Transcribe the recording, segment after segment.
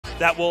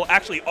that will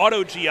actually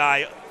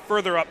auto-GI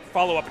further up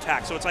follow-up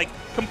attack. So it's like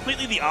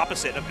completely the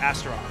opposite of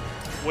Asteroth,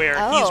 where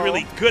he's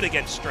really good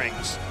against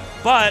strings.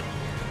 But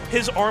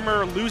his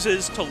armor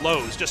loses to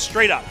lows, just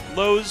straight up.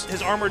 Lows,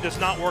 his armor does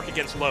not work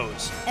against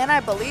lows. And I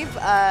believe,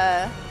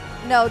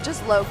 no,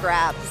 just low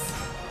grabs.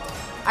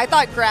 I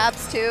thought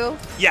grabs too.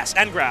 Yes,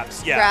 and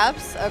grabs, yeah.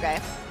 Grabs? Okay.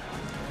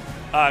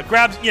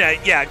 Grabs,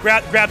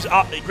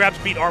 grabs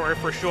beat armor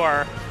for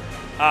sure.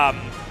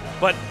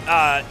 But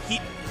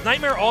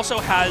Nightmare also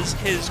has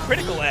his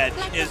critical edge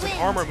is an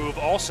armor move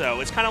also.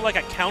 It's kind of like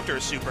a counter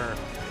super,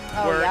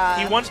 where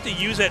he wants to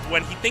use it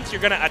when he thinks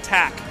you're going to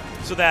attack,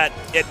 so that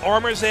it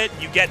armors it,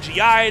 you get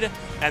GI'd,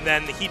 and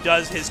then he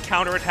does his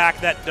counter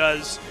attack that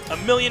does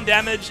 1,000,000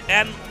 damage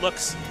and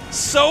looks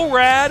so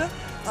rad.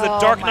 The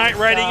Dark Knight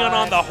riding in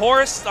on the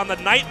horse, on the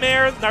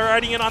Nightmare,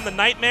 riding in on the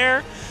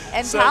Nightmare.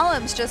 And so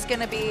Talim's just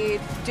going to be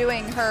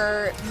doing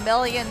her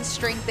million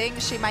string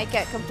things. She might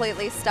get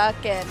completely stuck,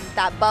 and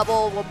that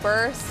bubble will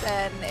burst,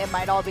 and it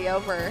might all be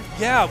over.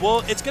 Yeah,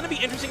 well, it's going to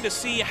be interesting to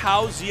see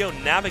how Zeo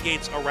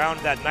navigates around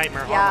that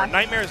Nightmare armor.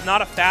 Nightmare is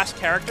not a fast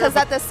character. Because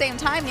at the same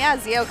time,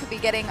 Zeo could be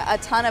getting a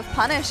ton of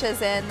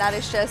punishes in. That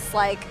is just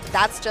like,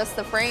 that's just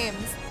the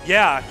frames.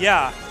 Yeah,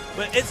 yeah.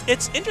 But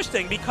it's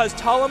interesting because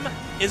Talim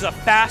is a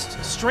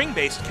fast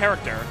string-based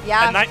character,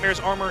 and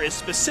Nightmare's armor is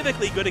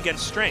specifically good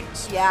against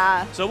strings.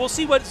 Yeah. So we'll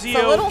see what Zeo...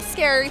 It's a little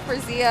scary for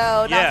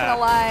Zeo, not gonna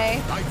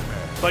lie.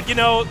 But you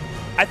know,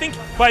 I think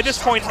by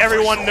this point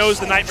everyone knows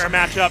the Nightmare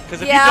matchup,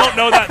 because if you don't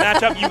know that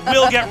matchup, you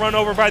will get run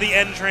over by the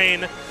end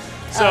train.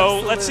 So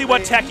let's see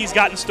what tech he's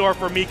got in store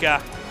for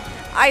Mika.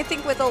 I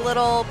think with a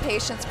little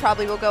patience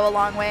probably will go a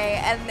long way.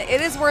 And it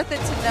is worth it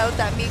to note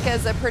that Mika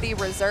is a pretty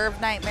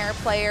reserved Nightmare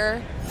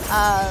player.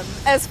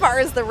 As far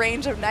as the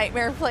range of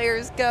Nightmare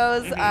players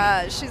goes,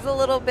 she's a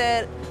little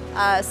bit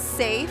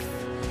safe.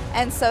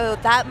 And so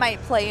that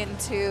might play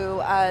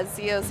into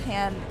Zeo's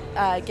hand,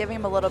 giving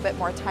him a little bit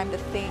more time to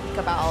think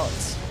about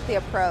the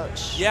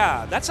approach.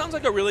 Yeah, that sounds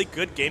like a really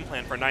good game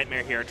plan for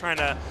Nightmare here, trying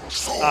to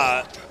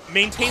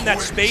maintain that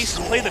space,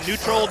 play the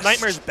neutral.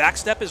 Nightmare's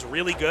backstep is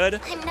really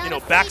good. You know,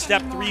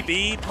 backstep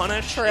 3B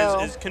punish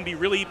can be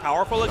really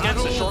powerful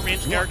against a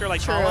short-range character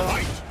like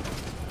Talim.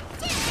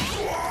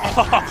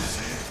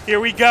 Here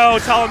we go.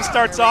 Talim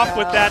starts off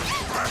with that,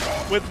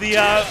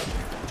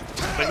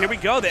 but here we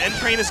go. The end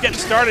train is getting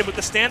started with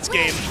the stance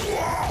game.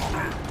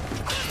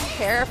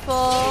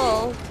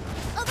 Careful.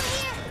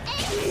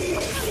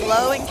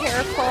 Slow and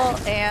careful,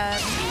 and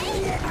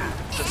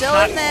still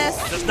in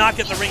this. Does not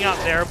get the ring out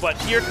there, but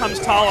here comes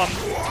Talim,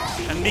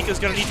 and Mika's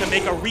going to need to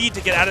make a read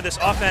to get out of this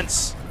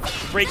offense.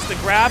 Breaks the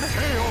grab,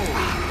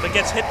 but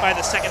gets hit by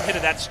the second hit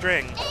of that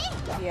string.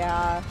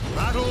 Yeah.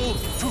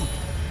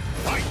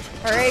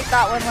 All right,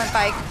 that one went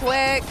by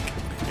quick.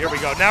 Here we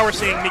go. Now we're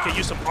seeing Mika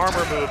use some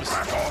armor moves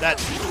that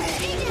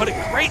put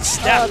a great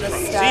step from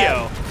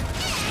Zeo.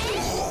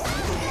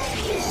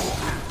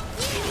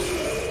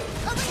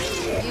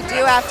 You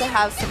do have to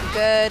have some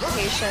good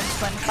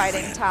patience when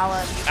fighting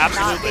Talim.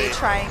 Absolutely. Not be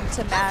trying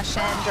to mash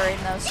in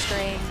during those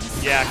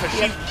strings. Yeah, because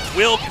she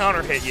will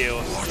counter hit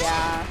you.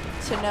 Yeah,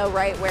 to know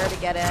right where to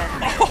get in.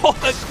 Oh,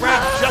 the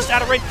grab just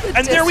out of range.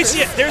 And there we see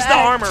it. There's the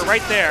armor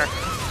right there.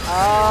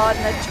 Oh,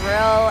 and the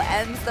drill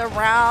ends the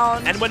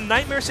round. And when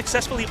Nightmare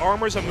successfully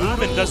armors a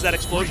move and does that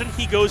explosion,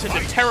 he goes into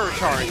Terror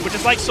Charge, which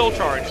is like Soul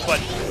Charge, but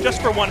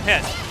just for one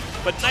hit.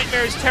 But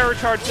Nightmare's Terror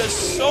Charge does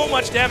so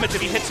much damage if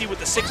he hits you with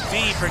the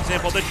 6B, for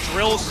example, the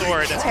Drill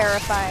Sword.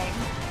 Terrifying.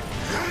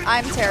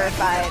 I'm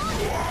terrified.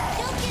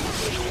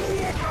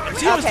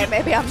 Okay,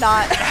 maybe I'm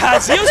not.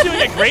 Zeo's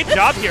doing a great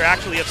job here,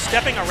 actually, of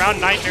stepping around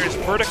Nightmare's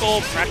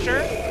vertical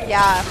pressure.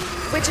 Yeah,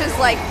 which is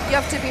like, you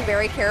have to be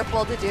very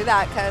careful to do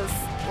that, because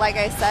like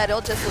I said,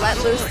 it'll just let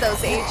loose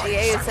those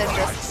AGAs and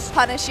just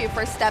punish you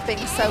for stepping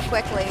so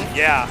quickly.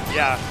 Yeah,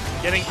 yeah.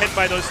 Getting hit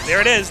by those.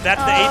 There it is. That's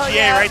the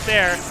AGA right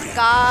there.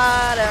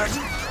 Got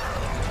him.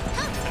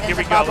 And here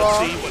we go.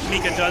 Let's see what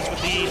Mika does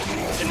with the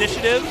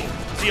initiative.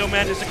 Zeo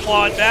manages to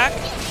claw it back.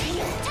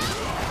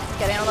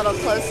 Getting a little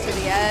close to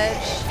the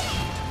edge.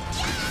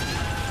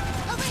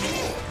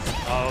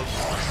 Oh,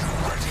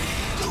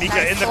 Mika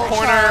nice in the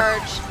corner.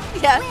 Charge.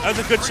 Yeah. That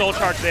was a good soul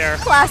charge there.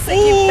 Classic.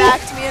 You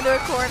backed me into a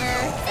corner,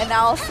 and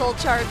now I'll soul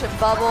charge and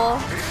bubble.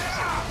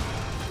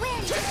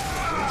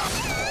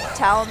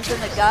 Talim's in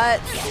the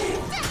guts.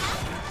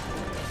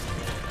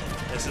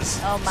 This is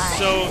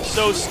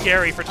so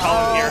scary for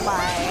Talim here.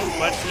 My.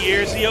 But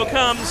here Zeo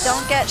comes.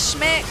 Don't get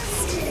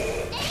schmixed.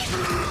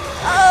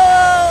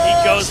 Oh! He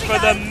goes for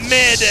the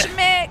mid.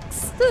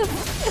 Schmixed.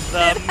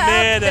 The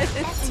mid.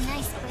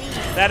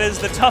 That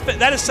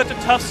is such a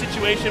tough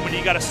situation when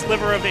you got a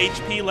sliver of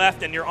HP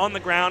left and you're on the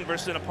ground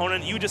versus an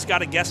opponent. You just got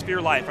to guess for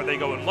your life. Are they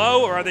going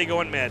low or are they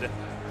going mid?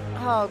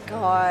 Oh,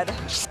 God.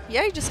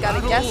 Yeah, you just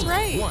got to guess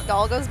right. It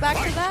all goes back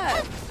to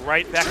that.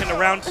 Right back into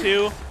round 2.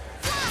 Ooh.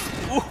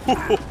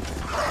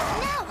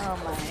 Oh,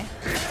 my.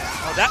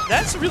 Oh,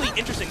 that's really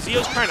interesting.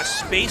 Zeo's trying to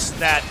space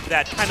that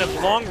kind of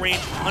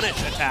long-range punish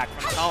attack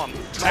from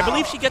Talim. I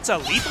believe she gets a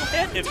lethal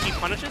hit if she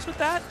punishes with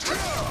that.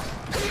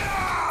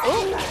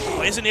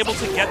 Oh, isn't able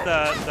to get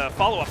the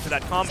follow-up to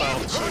that combo.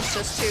 She's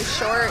just too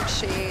short.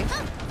 She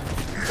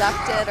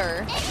ducked it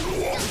or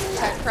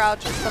tech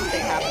crouch or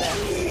something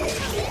happened.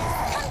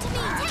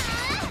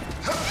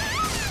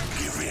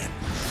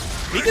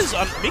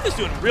 Mika's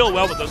doing real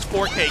well with those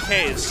 4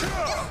 KKs.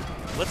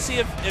 Let's see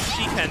if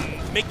she can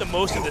make the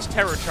most of this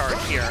terror charge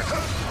here.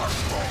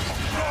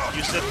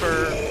 Use it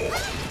for...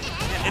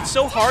 It's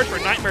so hard for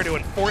Nightmare to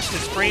enforce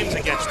his frames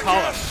against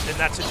Talim in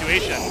that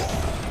situation.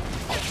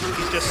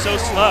 He's just so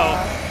slow.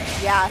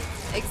 Yeah,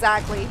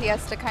 exactly. He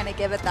has to kind of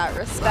give it that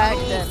respect,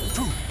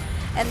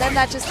 and then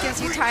that just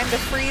gives you time to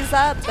freeze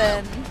up.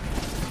 And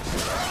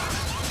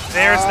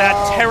there's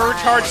that terror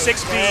charge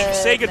 6B.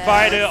 Say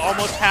goodbye to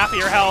almost half of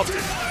your health.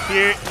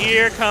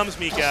 Here comes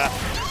Mika.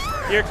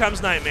 Here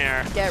comes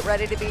Nightmare. Get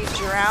ready to be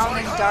drowned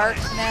in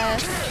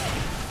darkness.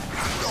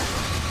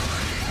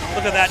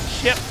 Look at that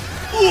chip.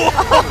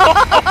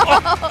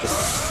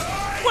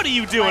 What are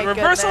you doing? My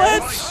Reversal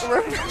goodness.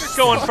 edge?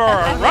 Going for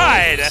a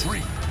ride.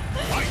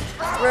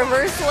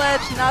 Reversal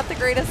edge, not the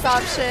greatest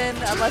option,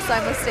 unless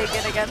I'm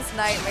mistaken, against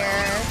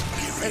Nightmare.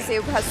 As he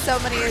has so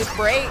many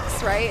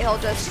breaks, right? He'll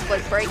just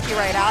like break you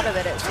right out of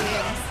it, it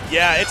seems.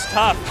 Yeah, it's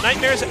tough.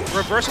 Nightmare's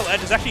reversal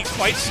edge is actually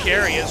quite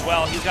scary as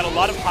well. He's got a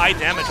lot of high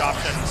damage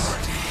options.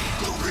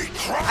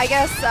 I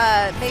guess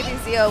maybe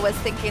Zeo was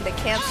thinking to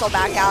cancel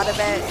back out of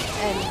it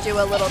and do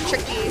a little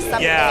tricky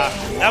something. Yeah,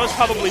 that was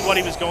probably what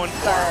he was going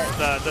for,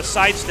 the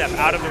sidestep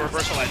out of the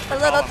reversal edge. A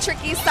little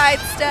tricky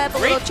sidestep, a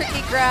little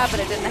tricky grab, but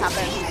it didn't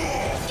happen.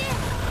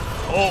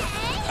 Oh,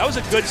 that was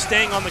a good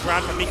staying on the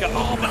ground from Mika.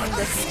 Oh, but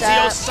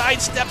Zeo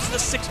sidesteps the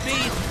 6B.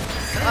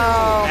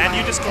 Oh, and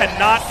you just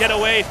cannot get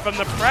away from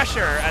the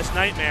pressure as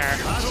Nightmare.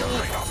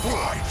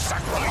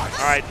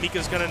 All right,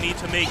 Mika's going to need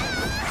to make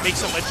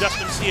some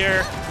adjustments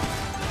here.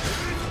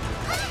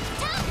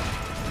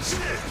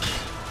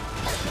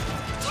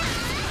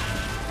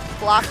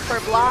 Block for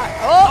block.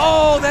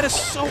 Oh, that is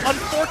so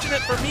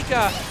unfortunate for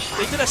Mika.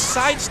 They did a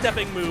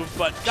sidestepping move,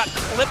 but got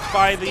clipped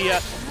by the...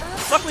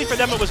 luckily for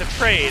them, it was a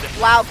trade.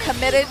 Wow,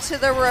 committed to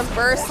the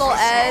reversal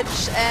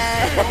edge.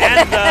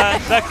 And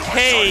the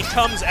K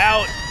comes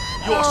out.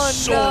 Your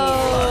soul.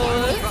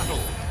 No.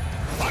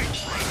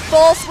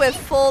 Bulls with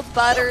full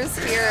butters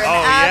here.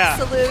 An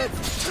absolute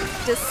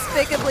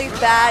despicably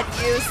bad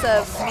use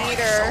of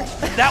meter.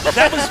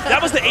 That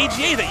was the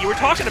AGA that you were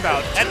talking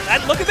about.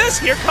 And look at this.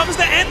 Here comes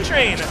the N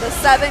train. The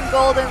 7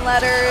 golden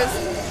letters.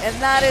 And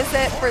that is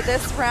it for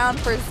this round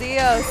for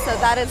Zeo. So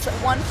that is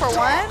 1 for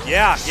 1?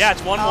 Yeah,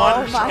 it's 1-1.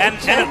 Oh and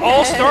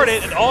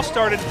it all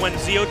started when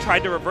Zeo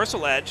tried to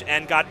reversal edge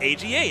and got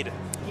AGA'd.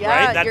 Yeah,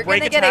 right? That you're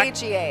break going to get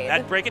AGA'd.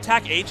 That break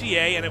attack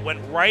AGA, and it went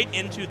right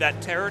into that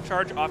terror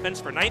charge offense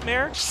for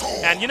Nightmare.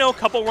 And, a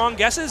couple wrong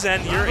guesses,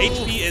 and your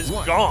HP is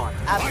gone.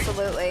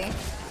 Absolutely.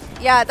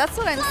 Yeah, that's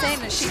what I'm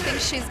saying. Is she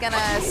thinks she's going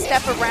to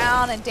step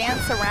around and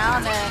dance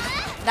around, and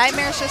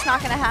Nightmare's just not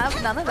going to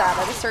have none of that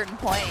at a certain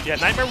point. Yeah,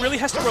 Nightmare really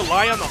has to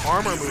rely on the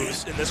armor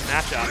moves in this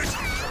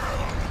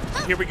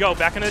matchup. Here we go,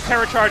 back into the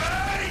terror charge.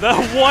 The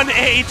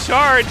 1A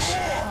charge.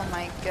 Oh,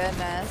 my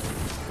goodness.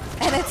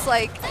 And it's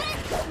like...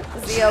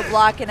 Zeo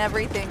blocking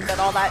everything, but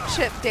all that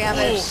chip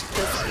damage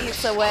just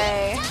eats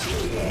away.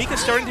 Mika's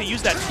starting to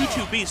use that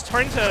 2-2B.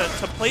 Starting to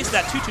place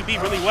that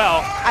 2-2B really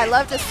well. I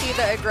love to see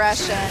the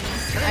aggression.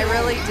 I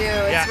really do.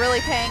 It's really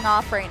paying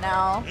off right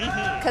now.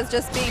 Because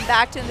just being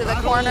backed into the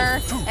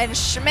corner and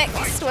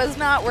schmixed was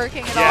not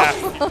working at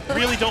all. You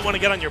really don't want to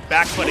get on your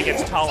back foot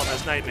against Talim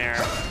as Nightmare.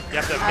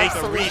 You have to make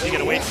a read to get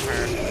away from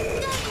her.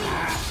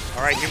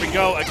 All right, here we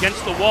go.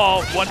 Against the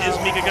wall. What is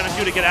Mika going to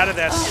do to get out of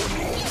this?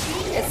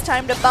 It's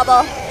time to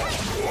bubble.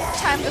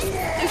 Time to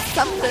do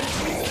something.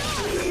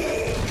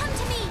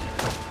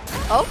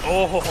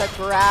 Oh, the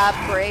grab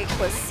break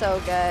was so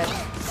good.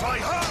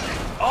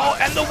 Oh,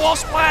 and the wall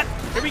splat.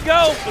 Here we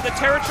go with a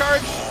terror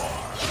charge.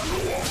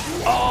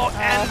 Oh,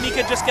 and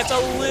Mika just gets a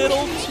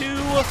little too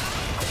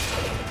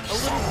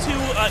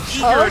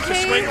eager to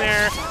swing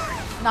there.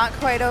 Not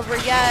quite over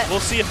yet. We'll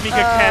see if Mika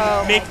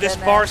can make this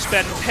bar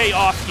spend pay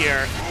off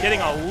here.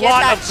 Getting a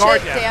lot of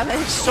guard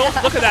damage. So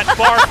look at that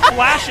bar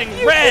flashing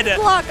red. You can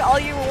block all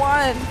you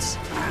want.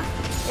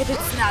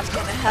 It's not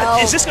going to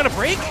help. Is this going to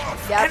break?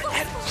 Yep.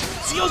 And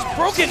Zeo's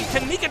broken.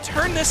 Can Mika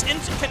turn this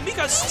into? Can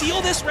Mika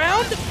steal this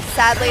round?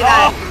 Sadly,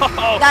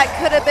 that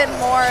could have been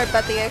more,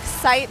 but the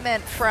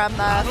excitement from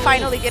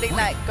finally getting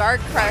that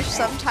guard crush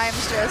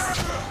sometimes just.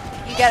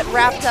 You get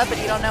wrapped up and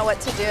you don't know what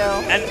to do.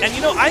 And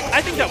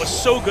I think that was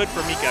so good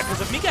for Mika,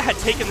 because if Mika had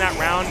taken that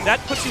round,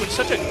 that puts you in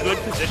such a good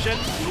position,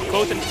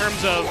 both in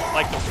terms of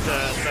like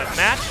the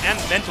match and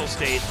mental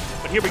state.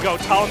 But here we go,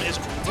 Talim is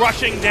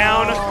rushing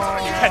down,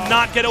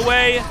 cannot get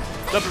away,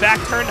 the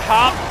back turned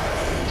hop.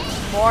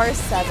 More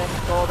 7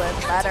 golden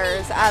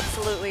letters,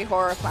 absolutely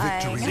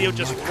horrifying. Zeo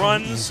just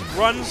runs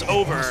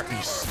over.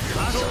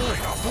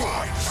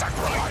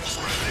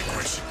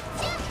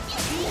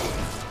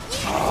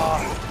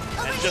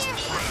 And just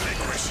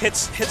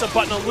hits a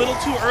button a little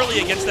too early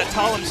against that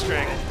Talim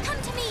string.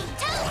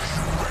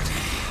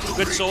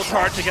 Good soul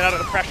charge to get out of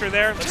the pressure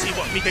there. Let's see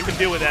what Mika can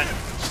do with it.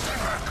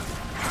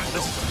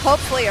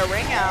 Hopefully a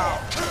ring out.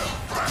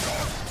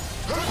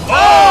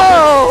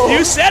 Oh!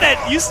 You said it.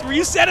 You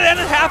said it and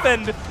it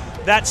happened.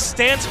 That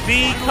stance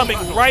B coming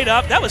right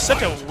up. That was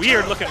such a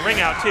weird looking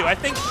ring out too. I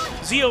think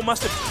Zeo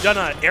must have done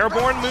an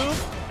airborne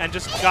move and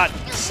just got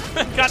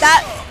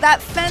that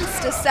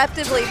fence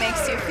deceptively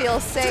makes you feel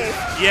safe.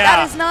 Yeah.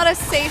 That is not a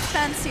safe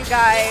fence, you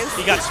guys.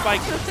 He got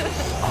spiked.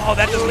 Oh,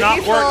 that does not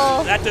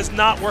work. That does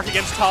not work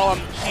against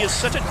Talim. She is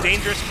such a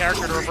dangerous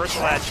character to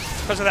reversal edge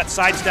because of that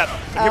sidestep.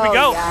 And here we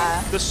go.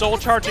 Yeah. The soul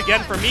charge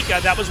again for Mika.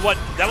 That was what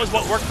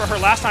worked for her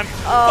last time.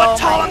 Oh, but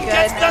Talim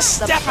gets the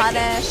step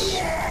punish.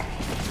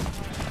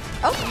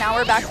 Oh, now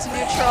we're back to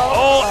neutral.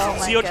 Oh,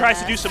 Zeo tries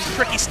to do some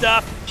tricky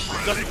stuff.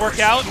 Doesn't work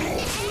out.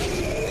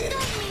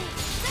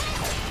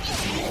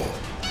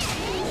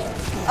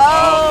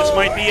 Oh, this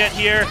might be it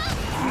here.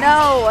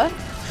 No.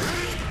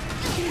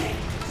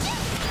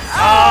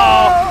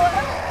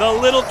 Oh, the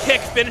little kick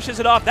finishes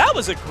it off. That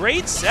was a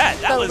great set.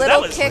 That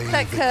was kick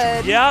that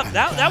could. Yeah,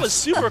 that was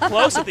super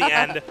close at the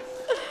end.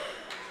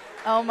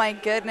 Oh my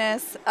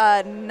goodness.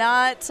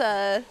 Not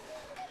a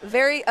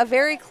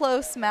very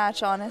close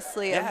match,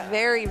 honestly. Yeah. A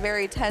very,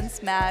 very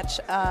tense match.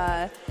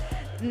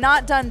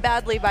 Not done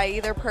badly by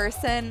either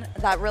person.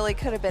 That really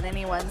could have been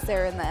anyone's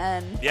there in the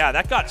end. Yeah,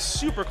 that got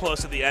super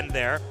close at the end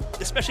there,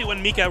 especially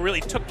when Mika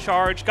really took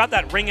charge, got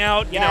that ring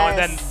out, you know, and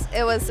then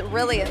it was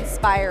really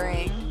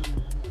inspiring.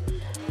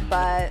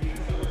 But,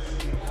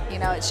 you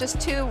know, it's just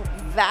two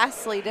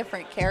vastly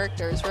different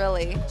characters,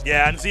 really.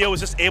 Yeah, and Zeo was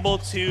just able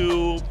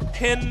to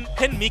pin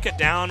Mika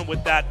down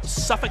with that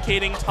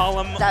suffocating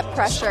Talim. That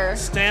pressure.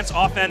 Stance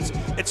offense.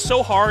 It's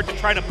so hard to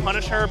try to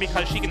punish her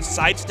because she can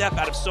sidestep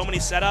out of so many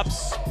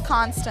setups.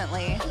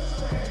 Constantly.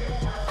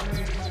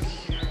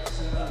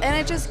 And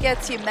it just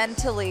gets you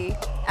mentally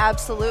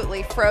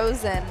absolutely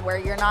frozen where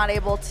you're not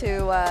able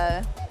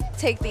to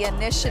take the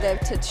initiative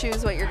to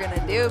choose what you're going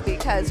to do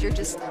because you're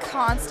just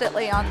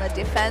constantly on the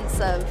defense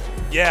of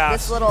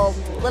this little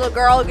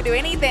girl who can do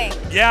anything.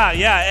 Yeah,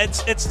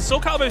 it's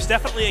Soulcalibur is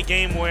definitely a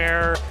game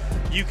where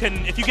you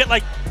can, if you get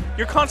like,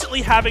 you're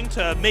constantly having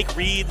to make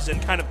reads and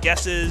kind of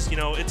guesses. You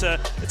know, it's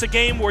a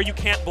game where you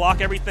can't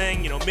block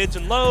everything. You know, mids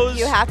and lows.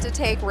 You have to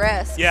take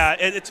risks. Yeah,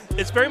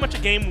 it's very much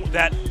a game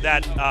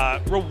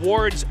that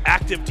rewards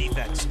active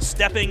defense,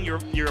 stepping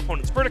your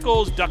opponent's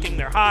verticals, ducking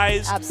their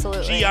highs,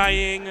 absolutely,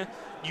 GIing,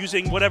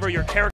 using whatever your character